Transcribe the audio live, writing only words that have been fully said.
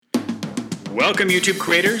Welcome, YouTube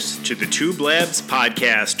creators, to the Tube Labs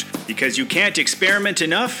podcast, because you can't experiment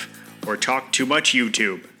enough or talk too much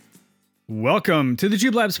YouTube. Welcome to the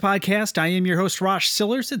Tube Labs podcast. I am your host, Rosh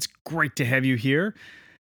Sillers. It's great to have you here.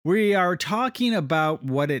 We are talking about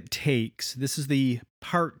what it takes. This is the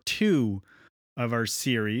part 2 of our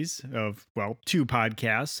series of, 2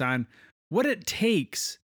 podcasts on what it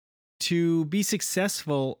takes to be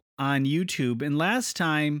successful on YouTube. And last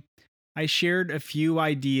time, I shared a few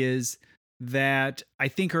ideas that I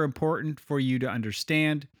think are important for you to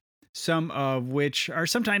understand, some of which are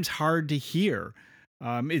sometimes hard to hear.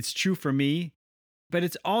 It's true for me, but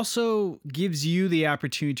it also gives you the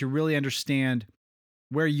opportunity to really understand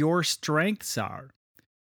where your strengths are,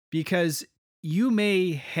 because you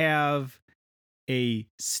may have a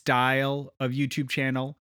style of YouTube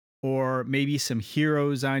channel or maybe some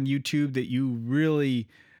heroes on YouTube that you really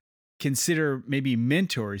consider maybe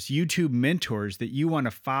mentors, YouTube mentors that you want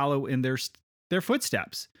to follow in their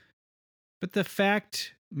footsteps. But the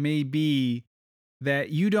fact may be that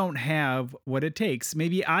you don't have what it takes.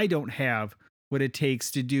 Maybe I don't have what it takes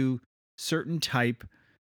to do certain type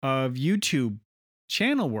of YouTube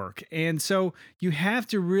channel work. And so you have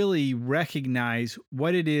to really recognize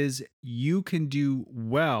what it is you can do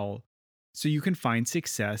well so you can find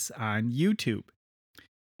success on YouTube.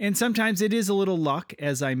 And sometimes it is a little luck,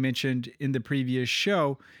 as I mentioned in the previous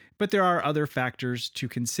show, but there are other factors to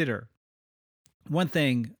consider. One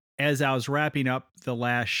thing, as I was wrapping up the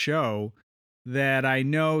last show, that I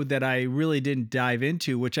know that I really didn't dive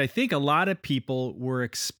into, which I think a lot of people were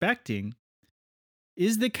expecting,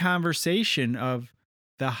 is the conversation of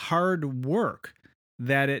the hard work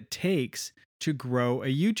that it takes to grow a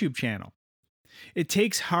YouTube channel. It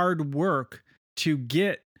takes hard work to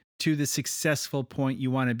get to the successful point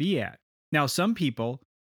you want to be at. Now, some people,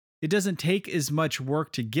 it doesn't take as much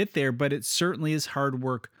work to get there, but it certainly is hard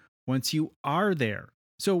work once you are there.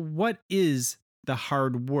 So what is the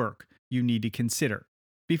hard work you need to consider?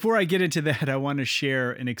 Before I get into that, I want to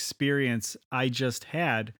share an experience I just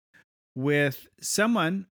had with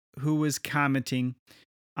someone who was commenting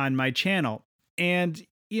on my channel. And,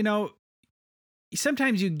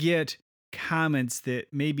 sometimes you get comments that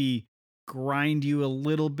maybe grind you a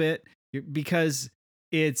little bit because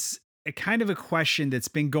it's a kind of a question that's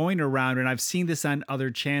been going around, and I've seen this on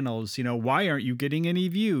other channels. Why aren't you getting any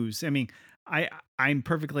views? I mean, I'm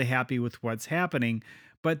perfectly happy with what's happening,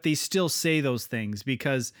 but they still say those things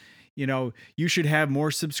because you should have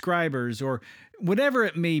more subscribers or whatever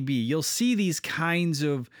it may be. You'll see these kinds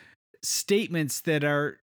of statements that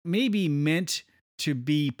are maybe meant to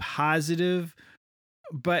be positive,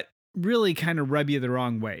 but really kind of rub you the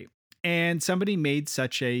wrong way. And somebody made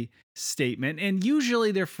such a statement, and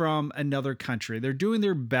usually they're from another country. They're doing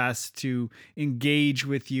their best to engage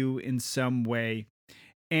with you in some way.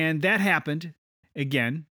 And that happened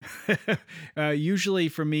again. Usually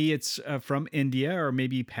for me, it's from India or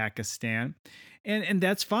maybe Pakistan. And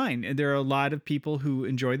that's fine. And there are a lot of people who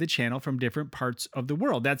enjoy the channel from different parts of the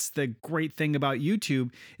world. That's the great thing about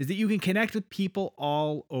YouTube, is that you can connect with people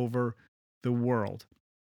all over the world.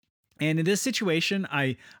 And in this situation,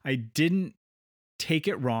 I didn't take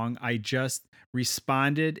it wrong. I just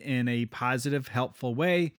responded in a positive, helpful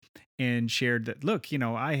way and shared that, look,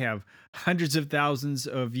 I have hundreds of thousands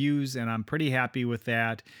of views and I'm pretty happy with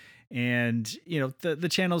that. And, the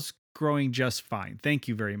channel's growing just fine. Thank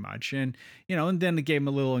you very much. And, and then I gave them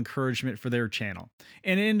a little encouragement for their channel.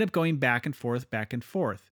 And it ended up going back and forth, back and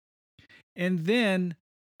forth. And then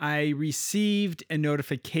I received a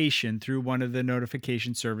notification through one of the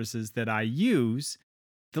notification services that I use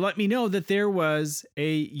to let me know that there was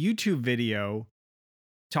a YouTube video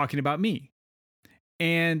talking about me.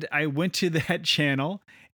 And I went to that channel,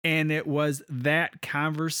 and it was that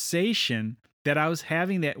conversation that I was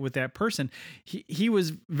having that with that person. He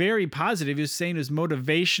was very positive. He was saying it was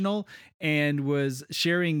motivational and was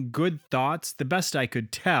sharing good thoughts, the best I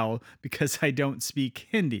could tell because I don't speak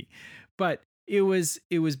Hindi. But it was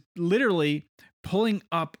literally pulling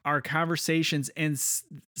up our conversations and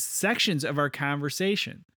sections of our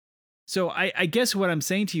conversation. So I guess what I'm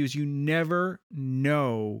saying to you is you never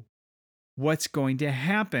know what's going to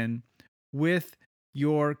happen with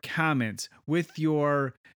your comments, with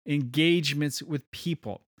your engagements with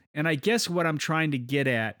people. And I guess what I'm trying to get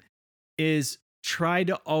at is try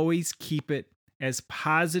to always keep it as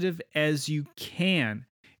positive as you can.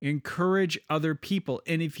 Encourage other people.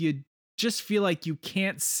 And if you just feel like you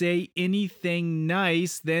can't say anything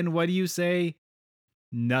nice, then what do you say?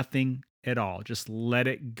 Nothing at all. Just let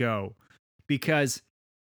it go. Because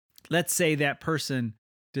let's say that person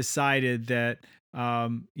decided that,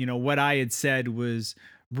 what I had said was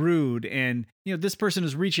rude. And, this person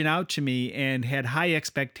was reaching out to me and had high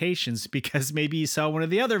expectations because maybe he saw one of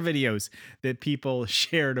the other videos that people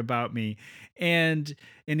shared about me. And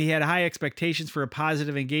he had high expectations for a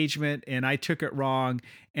positive engagement, and I took it wrong,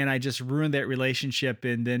 and I just ruined that relationship.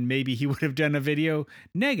 And then maybe he would have done a video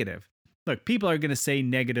negative. Look, people are going to say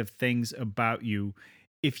negative things about you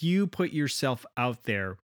if you put yourself out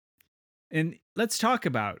there. And let's talk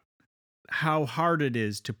about how hard it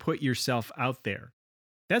is to put yourself out there.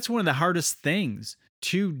 That's one of the hardest things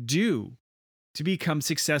to do to become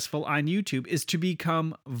successful on YouTube, is to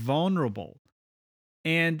become vulnerable.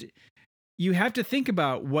 And you have to think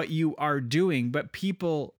about what you are doing, but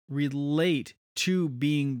people relate to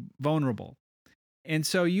being vulnerable. And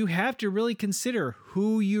so you have to really consider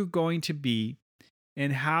who you're going to be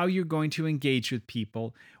and how you're going to engage with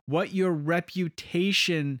people, what your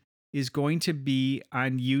reputation is going to be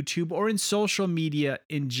on YouTube or in social media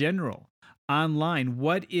in general, online.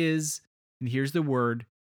 What is, and here's the word,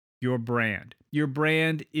 your brand? Your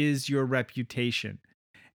brand is your reputation.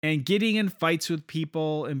 And getting in fights with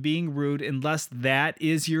people and being rude, unless that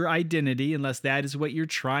is your identity, unless that is what you're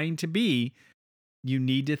trying to be, you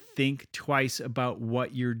need to think twice about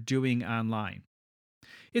what you're doing online.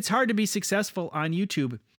 It's hard to be successful on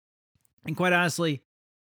YouTube. And quite honestly,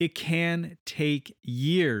 it can take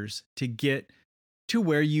years to get to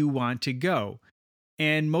where you want to go.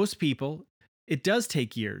 And most people, it does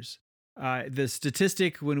take years. The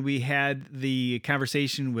statistic when we had the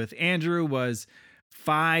conversation with Andrew was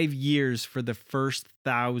 5 years for the first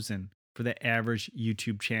 1,000 for the average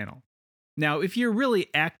YouTube channel. Now, if you're really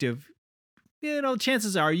active,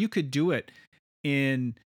 chances are you could do it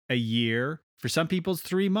in a year. For some people, it's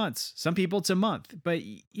 3 months. Some people, it's a month. But,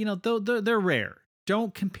 they're rare.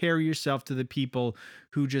 Don't compare yourself to the people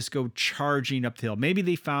who just go charging up the hill. Maybe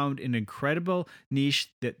they found an incredible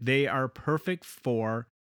niche that they are perfect for,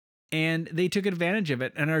 and they took advantage of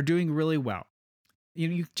it and are doing really well.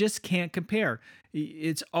 You just can't compare.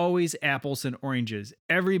 It's always apples and oranges.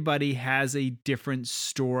 Everybody has a different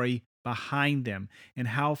story behind them, and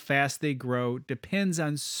how fast they grow depends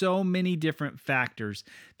on so many different factors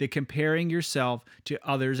that comparing yourself to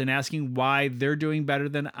others and asking why they're doing better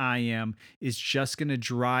than I am is just going to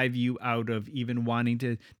drive you out of even wanting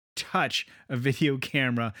to touch a video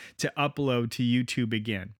camera to upload to YouTube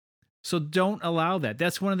again. So don't allow that.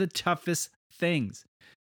 That's one of the toughest things.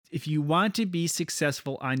 If you want to be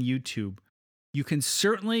successful on YouTube, you can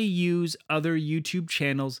certainly use other YouTube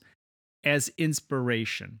channels as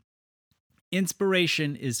inspiration.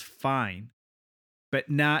 Inspiration is fine, but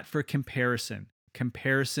not for comparison.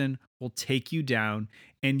 Comparison will take you down,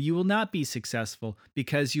 and you will not be successful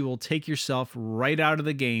because you will take yourself right out of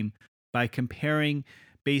the game by comparing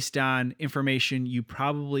based on information you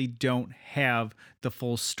probably don't have the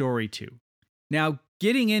full story to. Now,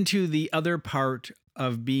 getting into the other part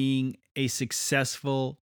of being a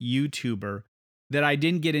successful YouTuber that I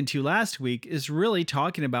didn't get into last week is really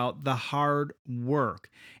talking about the hard work.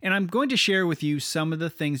 And I'm going to share with you some of the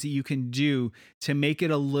things that you can do to make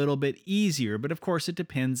it a little bit easier. But of course, it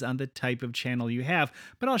depends on the type of channel you have.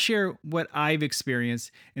 But I'll share what I've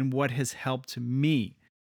experienced and what has helped me.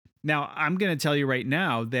 Now, I'm going to tell you right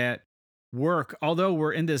now that work, although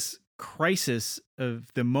we're in this crisis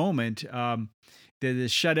of the moment, that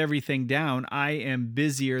has shut everything down, I am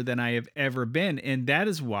busier than I have ever been. And that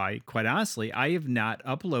is why, quite honestly, I have not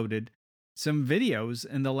uploaded some videos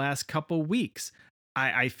in the last couple weeks.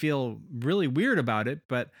 I feel really weird about it,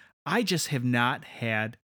 but I just have not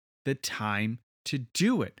had the time to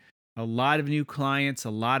do it. A lot of new clients,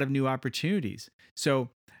 a lot of new opportunities. So,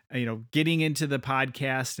 getting into the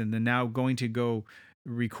podcast and then now going to go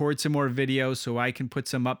record some more videos so I can put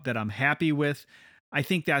some up that I'm happy with. I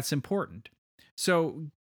think that's important. So,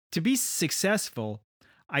 to be successful,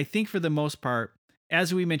 I think for the most part,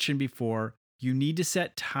 as we mentioned before, you need to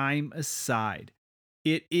set time aside.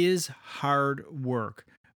 It is hard work,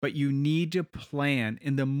 but you need to plan.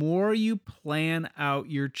 And the more you plan out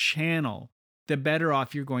your channel, the better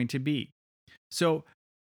off you're going to be. So,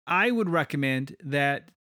 I would recommend that,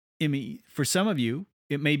 for some of you,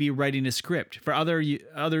 it may be writing a script. For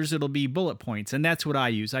others, it'll be bullet points. And that's what I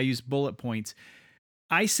use. I use bullet points.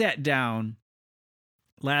 I sat down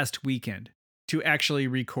last weekend to actually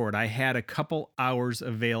record. I had a couple hours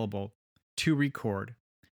available to record,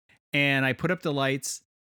 and I put up the lights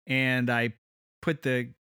and I put the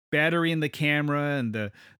battery in the camera and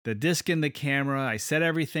the disc in the camera. I set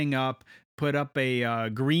everything up, put up a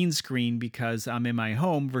green screen because I'm in my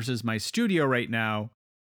home versus my studio right now.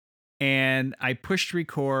 And I pushed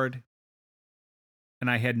record and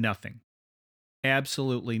I had nothing,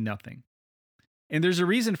 absolutely nothing. And there's a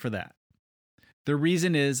reason for that. The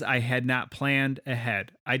reason is I had not planned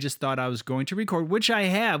ahead. I just thought I was going to record, which I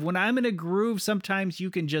have. When I'm in a groove, sometimes you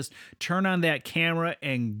can just turn on that camera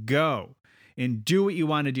and go and do what you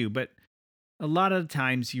want to do. But a lot of the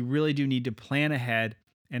times, you really do need to plan ahead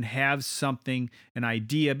and have something, an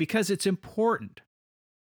idea, because it's important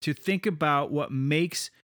to think about what makes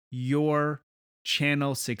your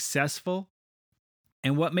channel successful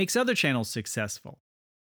and what makes other channels successful.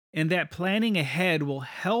 And that planning ahead will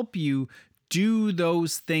help you do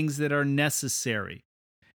those things that are necessary.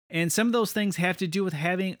 And some of those things have to do with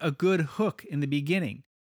having a good hook in the beginning.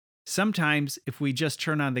 Sometimes, if we just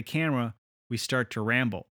turn on the camera, we start to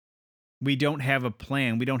ramble. We don't have a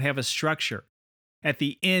plan, we don't have a structure. At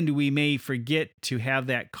the end, we may forget to have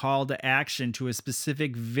that call to action to a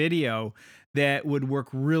specific video that would work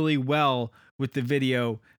really well with the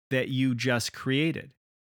video that you just created.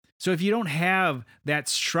 So if you don't have that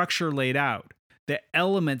structure laid out, the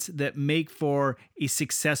elements that make for a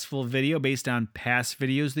successful video based on past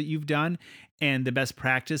videos that you've done and the best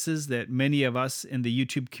practices that many of us in the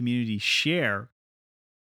YouTube community share,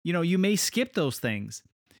 you may skip those things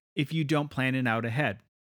if you don't plan it out ahead.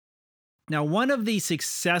 Now, one of the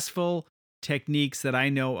successful techniques that I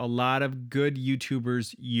know a lot of good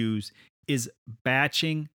YouTubers use is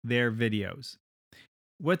batching their videos.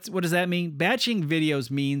 What does that mean? Batching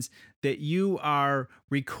videos means that you are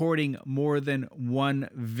recording more than one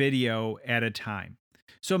video at a time.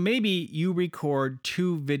 So maybe you record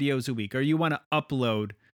 2 videos a week, or you want to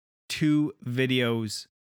upload 2 videos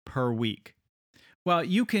per week. Well,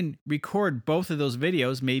 you can record both of those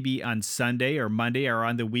videos maybe on Sunday or Monday or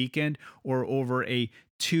on the weekend or over a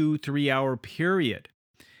 2-3 hour period.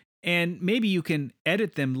 And maybe you can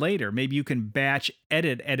edit them later. Maybe you can batch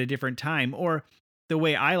edit at a different time. Or the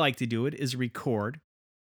way I like to do it is record,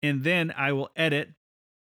 and then I will edit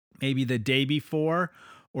maybe the day before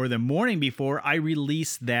or the morning before I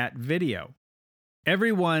release that video.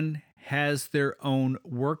 Everyone has their own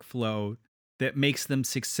workflow that makes them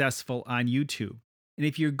successful on YouTube. And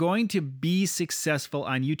if you're going to be successful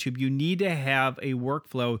on YouTube, you need to have a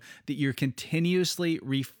workflow that you're continuously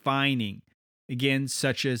refining. Again,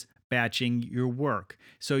 such as batching your work.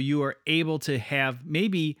 So you are able to have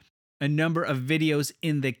maybe a number of videos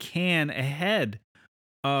in the can ahead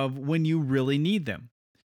of when you really need them.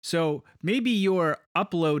 So maybe you're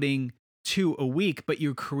uploading 2 a week, but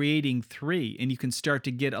you're creating 3, and you can start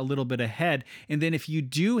to get a little bit ahead. And then if you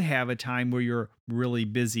do have a time where you're really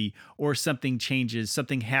busy or something changes,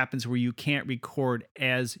 something happens where you can't record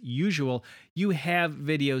as usual, you have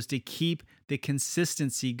videos to keep the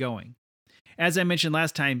consistency going. As I mentioned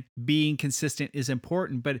last time, being consistent is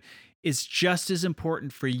important, but it's just as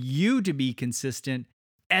important for you to be consistent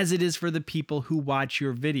as it is for the people who watch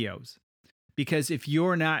your videos. Because if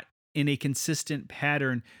you're not in a consistent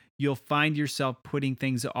pattern, you'll find yourself putting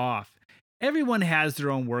things off. Everyone has their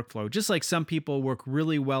own workflow. Just like some people work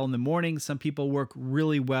really well in the morning, some people work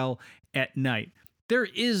really well at night. There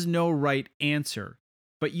is no right answer,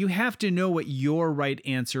 but you have to know what your right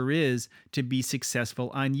answer is to be successful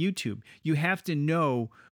on YouTube. You have to know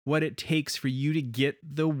what it takes for you to get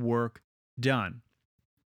the work done.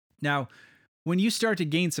 Now, when you start to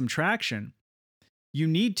gain some traction, you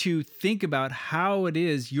need to think about how it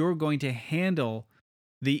is you're going to handle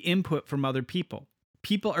the input from other people.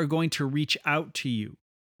 People are going to reach out to you.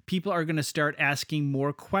 People are going to start asking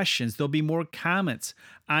more questions. There'll be more comments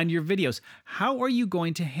on your videos. How are you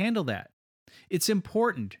going to handle that? It's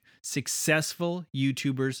important. Successful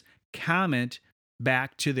YouTubers comment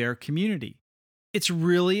back to their community. It's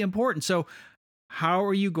really important. So, how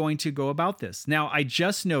are you going to go about this? Now, I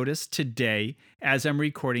just noticed today, as I'm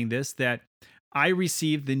recording this, that I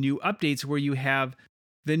received the new updates where you have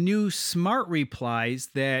the new smart replies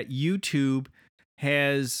that YouTube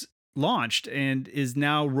has launched and is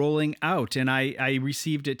now rolling out. And I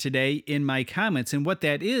received it today in my comments. And what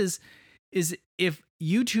that is if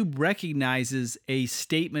YouTube recognizes a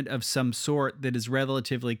statement of some sort that is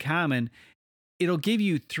relatively common, it'll give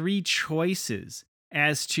you 3 choices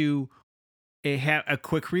as to a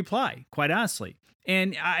quick reply, quite honestly.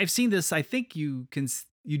 And I've seen this, I think you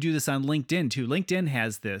do this on LinkedIn too. LinkedIn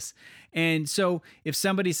has this. And so if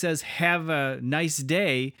somebody says, have a nice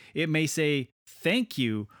day, it may say, thank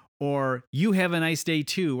you, or you have a nice day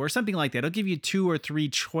too, or something like that. It'll give you 2 or 3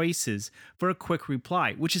 choices for a quick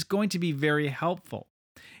reply, which is going to be very helpful.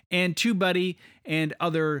 And TubeBuddy and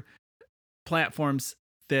other platforms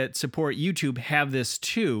that support YouTube have this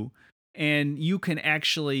too. And you can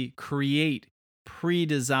actually create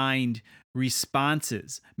pre-designed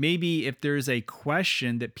responses. Maybe if there's a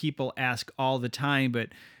question that people ask all the time, but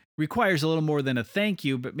requires a little more than a thank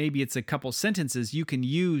you, but maybe it's a couple sentences, you can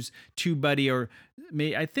use TubeBuddy or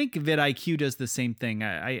I think vidIQ does the same thing.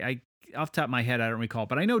 I off the top of my head, I don't recall,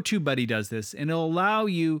 but I know TubeBuddy does this, and it'll allow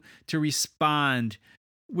you to respond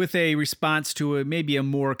with a response to maybe a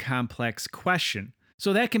more complex question.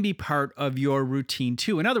 So that can be part of your routine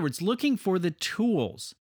too. In other words, looking for the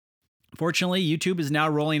tools. Fortunately, YouTube is now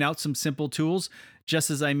rolling out some simple tools, just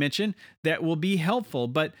as I mentioned, that will be helpful,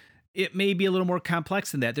 but it may be a little more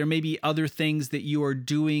complex than that. There may be other things that you are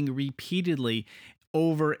doing repeatedly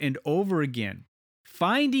over and over again.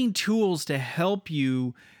 Finding tools to help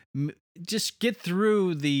you just get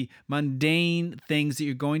through the mundane things that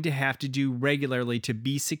you're going to have to do regularly to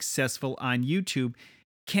be successful on YouTube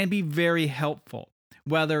can be very helpful.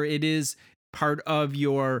 Whether it is part of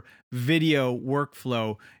your video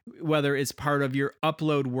workflow, whether it's part of your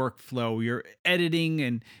upload workflow, your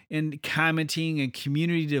editing and commenting and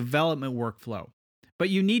community development workflow. But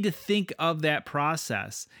you need to think of that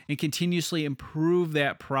process and continuously improve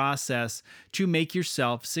that process to make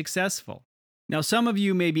yourself successful. Now, some of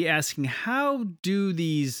you may be asking, how do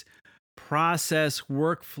these process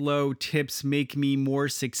workflow tips make me more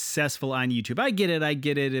successful on YouTube? I get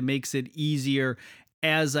it. It makes it easier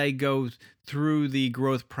as I go through the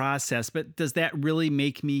growth process, but does that really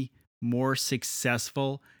make me more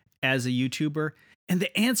successful as a YouTuber? And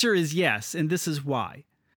the answer is yes, and this is why.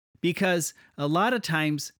 Because a lot of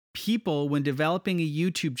times people, when developing a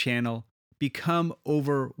YouTube channel, become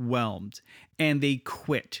overwhelmed and they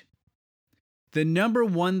quit. The number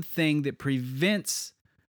one thing that prevents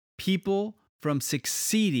people from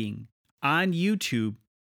succeeding on YouTube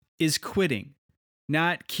is quitting,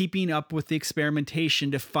 not keeping up with the experimentation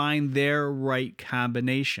to find their right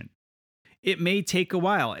combination. It may take a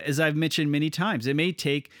while, as I've mentioned many times. It may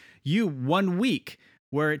take you 1 week,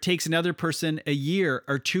 where it takes another person a year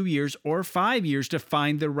or 2 years or 5 years to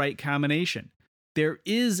find the right combination. There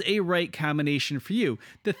is a right combination for you.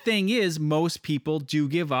 The thing is, most people do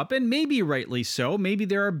give up, and maybe rightly so. Maybe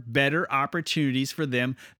there are better opportunities for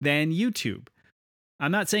them than YouTube.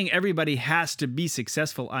 I'm not saying everybody has to be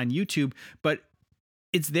successful on YouTube, but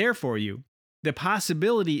it's there for you. The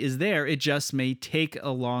possibility is there. It just may take a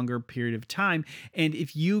longer period of time. And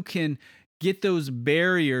if you can get those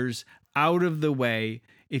barriers out of the way,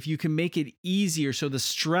 if you can make it easier so the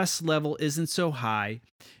stress level isn't so high,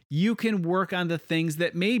 you can work on the things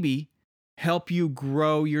that maybe help you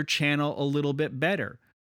grow your channel a little bit better.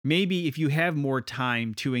 Maybe if you have more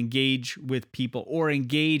time to engage with people or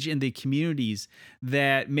engage in the communities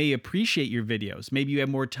that may appreciate your videos, maybe you have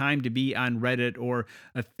more time to be on Reddit or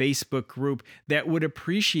a Facebook group that would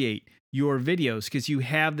appreciate your videos because you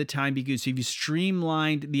have the time, because you've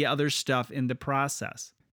streamlined the other stuff in the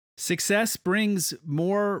process. Success brings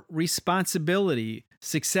more responsibility.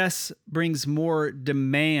 Success brings more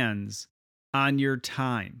demands on your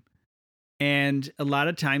time. And a lot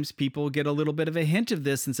of times people get a little bit of a hint of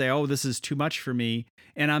this and say, oh, this is too much for me,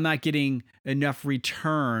 and I'm not getting enough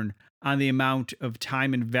return on the amount of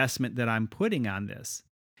time investment that I'm putting on this.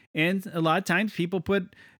 And a lot of times people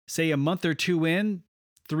put, say, a month or two in,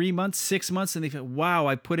 3 months, 6 months, and they feel, wow,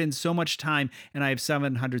 I put in so much time and I have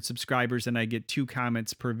 700 subscribers and I get 2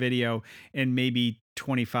 comments per video and maybe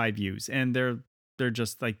 25 views. And they're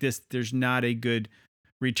just like, this, there's not a good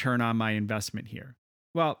return on my investment here.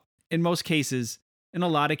 Well, in most cases, in a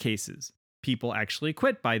lot of cases, people actually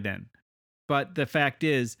quit by then. But the fact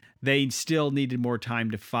is, they still needed more time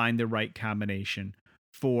to find the right combination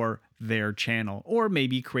for their channel, or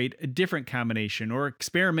maybe create a different combination or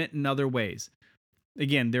experiment in other ways.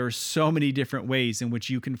 Again, there are so many different ways in which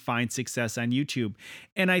you can find success on YouTube.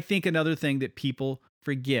 And I think another thing that people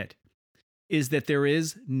forget is that there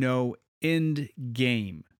is no end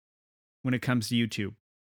game when it comes to YouTube.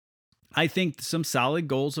 I think some solid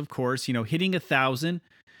goals, of course, hitting 1,000.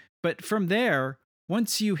 But from there,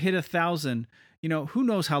 once you hit 1,000, who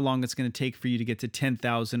knows how long it's going to take for you to get to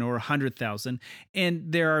 10,000 or 100,000.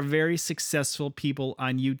 And there are very successful people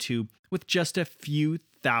on YouTube with just a few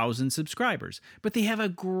thousand subscribers, but they have a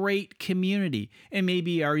great community and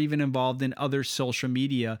maybe are even involved in other social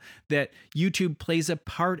media that YouTube plays a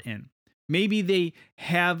part in. Maybe they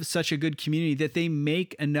have such a good community that they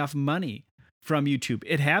make enough money from YouTube.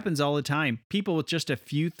 It happens all the time. People with just a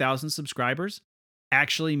few thousand subscribers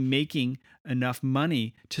actually making enough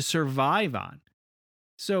money to survive on.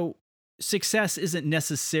 So success isn't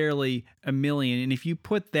necessarily a million. And if you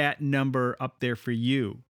put that number up there for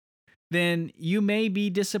you, then you may be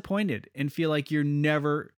disappointed and feel like you've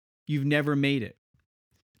never made it.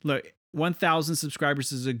 Look, 1,000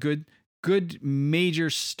 subscribers is a good major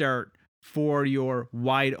start for your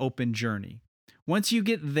wide open journey. Once you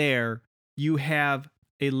get there, you have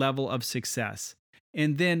a level of success.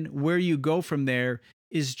 And then where you go from there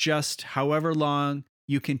is just however long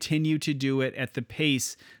you continue to do it at the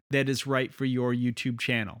pace that is right for your YouTube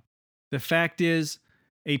channel. The fact is,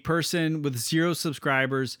 a person with 0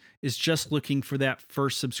 subscribers is just looking for that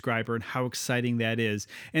first subscriber and how exciting that is.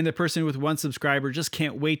 And the person with 1 subscriber just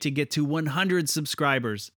can't wait to get to 100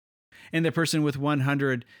 subscribers. And the person with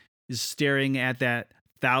 100 is staring at that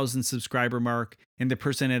 1,000 subscriber mark. And the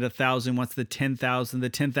person at 1,000 wants the 10,000. The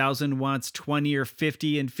 10,000 wants 20 or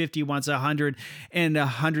 50, and 50 wants 100. And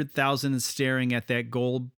 100,000 is staring at that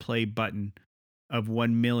gold play button of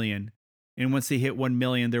 1 million. And once they hit 1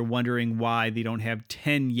 million, they're wondering why they don't have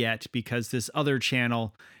 10 yet, because this other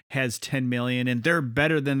channel has 10 million and they're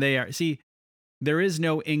better than they are. See, there is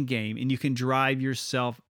no end game, and you can drive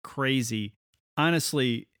yourself crazy.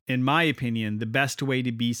 Honestly, in my opinion, the best way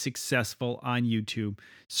to be successful on YouTube,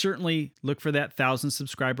 certainly look for that 1,000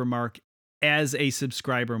 subscriber mark as a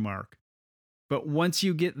subscriber mark. But once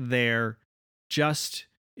you get there, just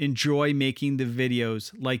enjoy making the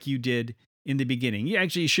videos like you did in the beginning. You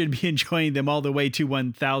actually should be enjoying them all the way to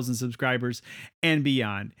 1,000 subscribers and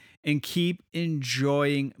beyond. And keep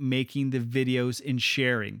enjoying making the videos and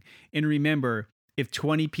sharing. And remember, if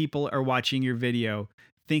 20 people are watching your video,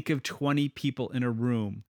 think of 20 people in a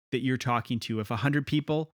room that you're talking to. If 100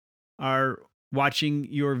 people are watching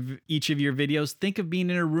each of your videos, think of being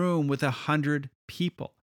in a room with 100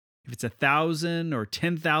 people. If it's 1,000 or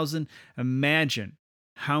 10,000, imagine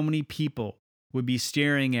how many people would be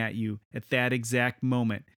staring at you at that exact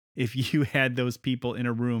moment if you had those people in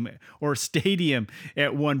a room or stadium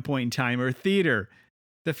at one point in time, or theater.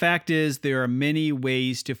 The fact is, there are many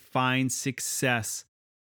ways to find success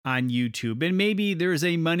on YouTube, and maybe there's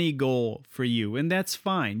a money goal for you, and that's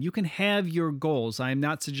fine. You can have your goals. I'm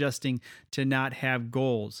not suggesting to not have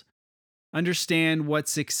goals. Understand what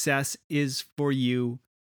success is for you.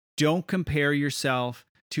 Don't compare yourself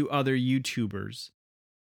to other YouTubers.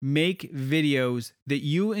 Make videos that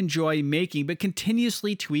you enjoy making, but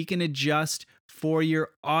continuously tweak and adjust for your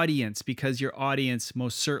audience, because your audience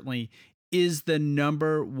most certainly is the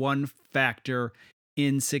number one factor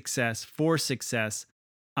in success, for success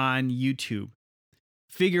on YouTube.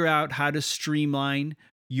 Figure out how to streamline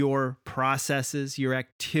your processes, your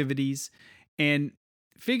activities, and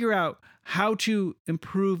figure out how to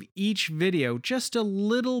improve each video just a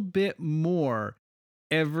little bit more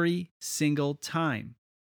every single time.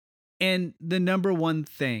 And the number one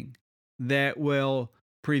thing that will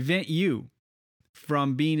prevent you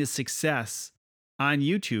from being a success on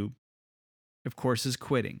YouTube, of course, is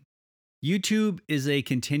quitting. YouTube is a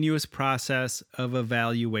continuous process of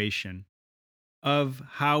evaluation of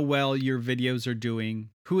how well your videos are doing,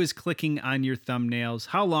 who is clicking on your thumbnails,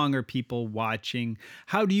 how long are people watching,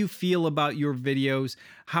 how do you feel about your videos,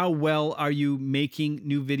 how well are you making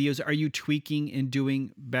new videos, are you tweaking and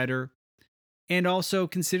doing better? And also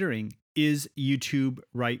considering, is YouTube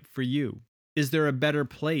right for you? Is there a better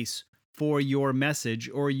place for your message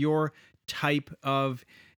or your type of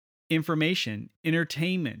information,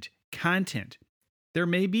 entertainment, content? There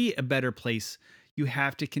may be a better place. You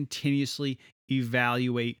have to continuously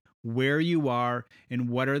evaluate where you are and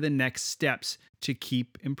what are the next steps to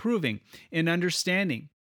keep improving, and understanding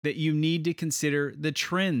that you need to consider the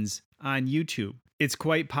trends on YouTube. It's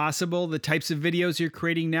quite possible the types of videos you're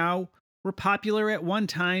creating now were popular at one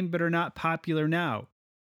time but are not popular now.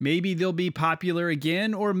 Maybe they'll be popular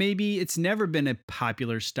again, or maybe it's never been a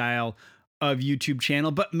popular style of YouTube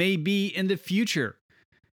channel, but maybe in the future.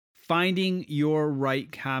 Finding your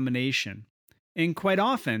right combination. And quite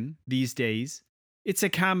often these days, it's a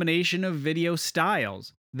combination of video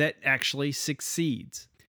styles that actually succeeds.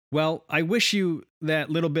 Well, I wish you that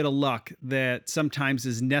little bit of luck that sometimes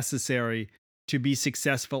is necessary to be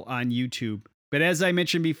successful on YouTube. But as I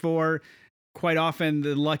mentioned before, quite often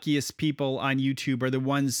the luckiest people on YouTube are the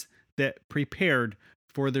ones that prepared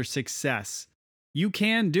for their success. You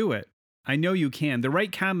can do it. I know you can. The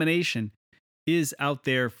right combination is out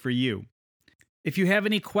there for you. If you have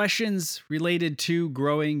any questions related to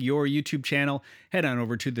growing your YouTube channel, head on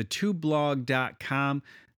over to thetubeblog.com.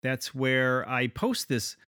 That's where I post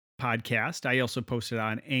this podcast. I also post it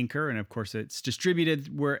on Anchor, and of course, it's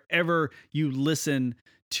distributed wherever you listen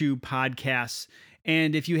to podcasts.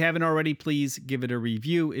 And if you haven't already, please give it a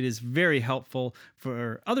review. It is very helpful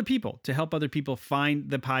for other people, to help other people find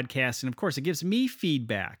the podcast. And of course, it gives me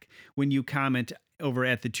feedback when you comment over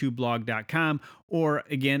at thetubeblog.com, or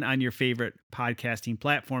again on your favorite podcasting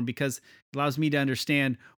platform, because it allows me to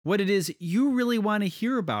understand what it is you really want to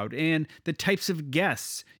hear about and the types of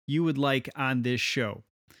guests you would like on this show.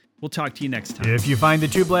 We'll talk to you next time. If you find the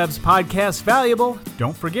Tube Labs podcast valuable,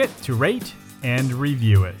 don't forget to rate, and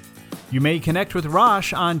review it. You may connect with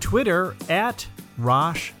Rosh on Twitter at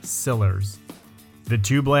Rosh Sillers. The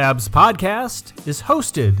Tube Labs podcast is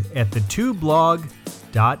hosted at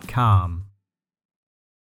thetubeblog.com.